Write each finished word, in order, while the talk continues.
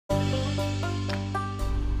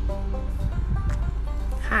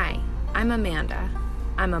Hi, I'm Amanda.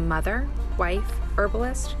 I'm a mother, wife,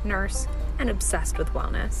 herbalist, nurse, and obsessed with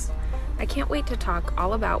wellness. I can't wait to talk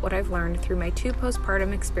all about what I've learned through my 2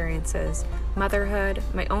 postpartum experiences, motherhood,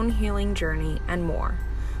 my own healing journey, and more.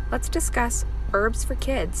 Let's discuss herbs for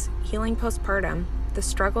kids, healing postpartum, the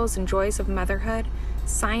struggles and joys of motherhood,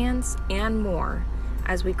 science, and more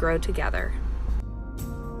as we grow together.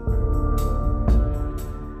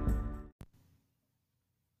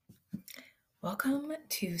 Welcome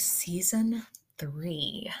to season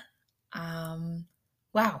 3.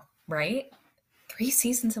 Wow, right? 3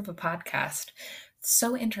 seasons of a podcast. It's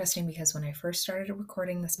so interesting because when I first started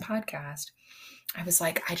recording this podcast, I was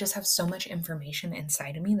like, I just have so much information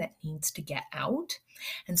inside of me that needs to get out.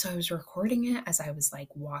 And so I was recording it as I was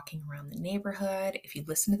like walking around the neighborhood. If you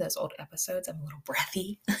listen to those old episodes, I'm a little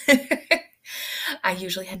breathy. I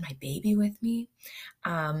usually had my baby with me.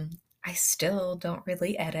 I still don't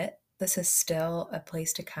really edit. This is still a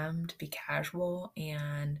place to come to be casual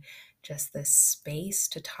and just this space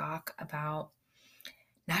to talk about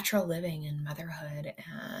natural living and motherhood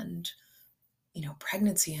and,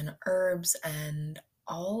 pregnancy and herbs and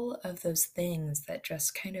all of those things that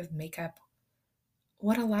just kind of make up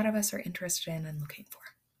what a lot of us are interested in and looking for.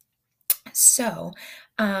 So,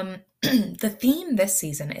 the theme this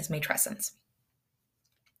season is matrescence.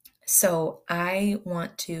 So I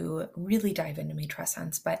want to really dive into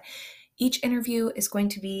matrescence, but each interview is going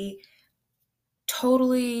to be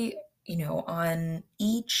totally, on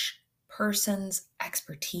each person's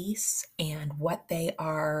expertise and what they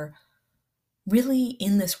are really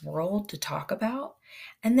in this world to talk about.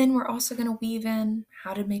 And then we're also going to weave in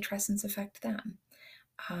how did matrescence affect them?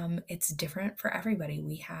 It's different for everybody.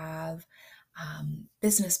 We have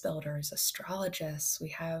business builders, astrologists, we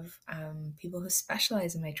have people who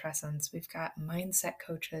specialize in matrescence, we've got mindset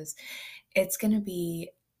coaches. It's going to be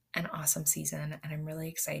an awesome season, and I'm really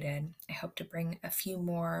excited. I hope to bring a few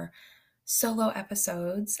more solo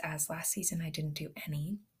episodes, as last season I didn't do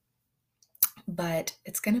any. But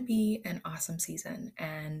it's going to be an awesome season,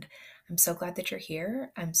 and I'm so glad that you're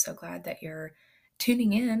here. I'm so glad that you're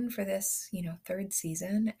tuning in for this, 3rd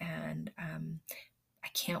season, and I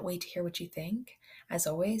can't wait to hear what you think. As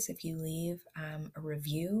always, if you leave a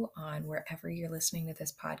review on wherever you're listening to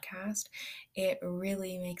this podcast, it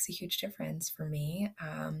really makes a huge difference for me.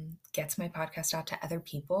 Gets my podcast out to other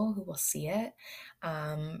people who will see it,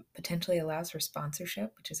 potentially allows for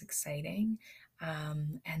sponsorship, which is exciting.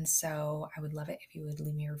 And so I would love it if you would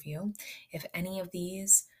leave me a review. If any of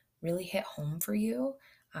these really hit home for you,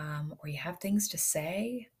 or you have things to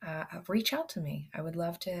say, reach out to me. I would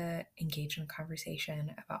love to engage in a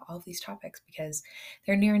conversation about all of these topics because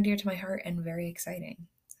they're near and dear to my heart and very exciting.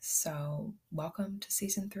 So welcome to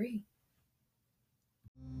season 3.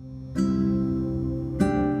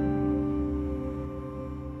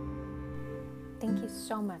 Thank you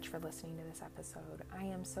so much for listening to this episode. I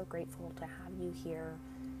am so grateful to have you here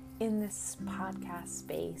in this podcast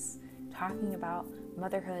space talking about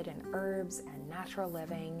motherhood and herbs and natural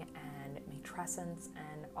living and matrescence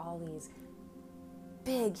and all these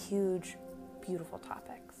big, huge, beautiful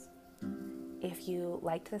topics. If you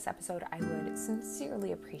liked this episode, I would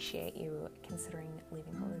sincerely appreciate you considering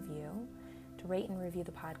leaving a review. To rate and review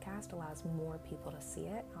the podcast allows more people to see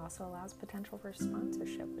it. It also allows potential for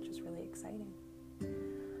sponsorship, which is really exciting.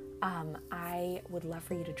 I would love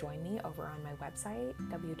for you to join me over on my website,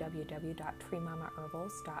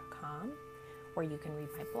 www.treemamaherbals.com, where you can read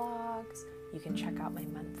my blogs, you can check out my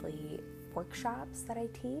monthly workshops that I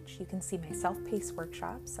teach, you can see my self-paced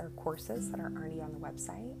workshops or courses that are already on the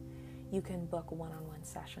website, you can book a one-on-one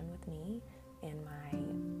session with me in my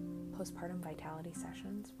postpartum vitality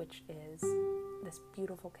sessions, which is this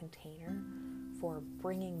beautiful container for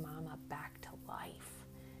bringing mama back to life,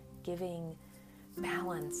 giving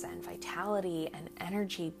balance and vitality and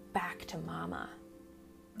energy back to mama,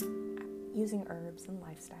 using herbs and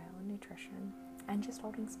lifestyle and nutrition and just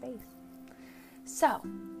holding space. So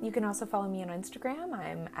you can also follow me on Instagram.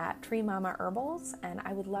 I'm at treemamaherbals, and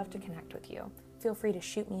I would love to connect with you. Feel free to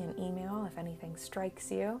shoot me an email if anything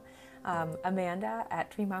strikes you. Amanda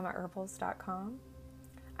at treemamaherbals.com.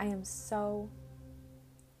 I am so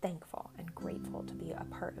thankful and grateful to be a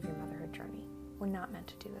part of your motherhood journey. We're not meant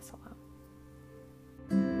to do this alone.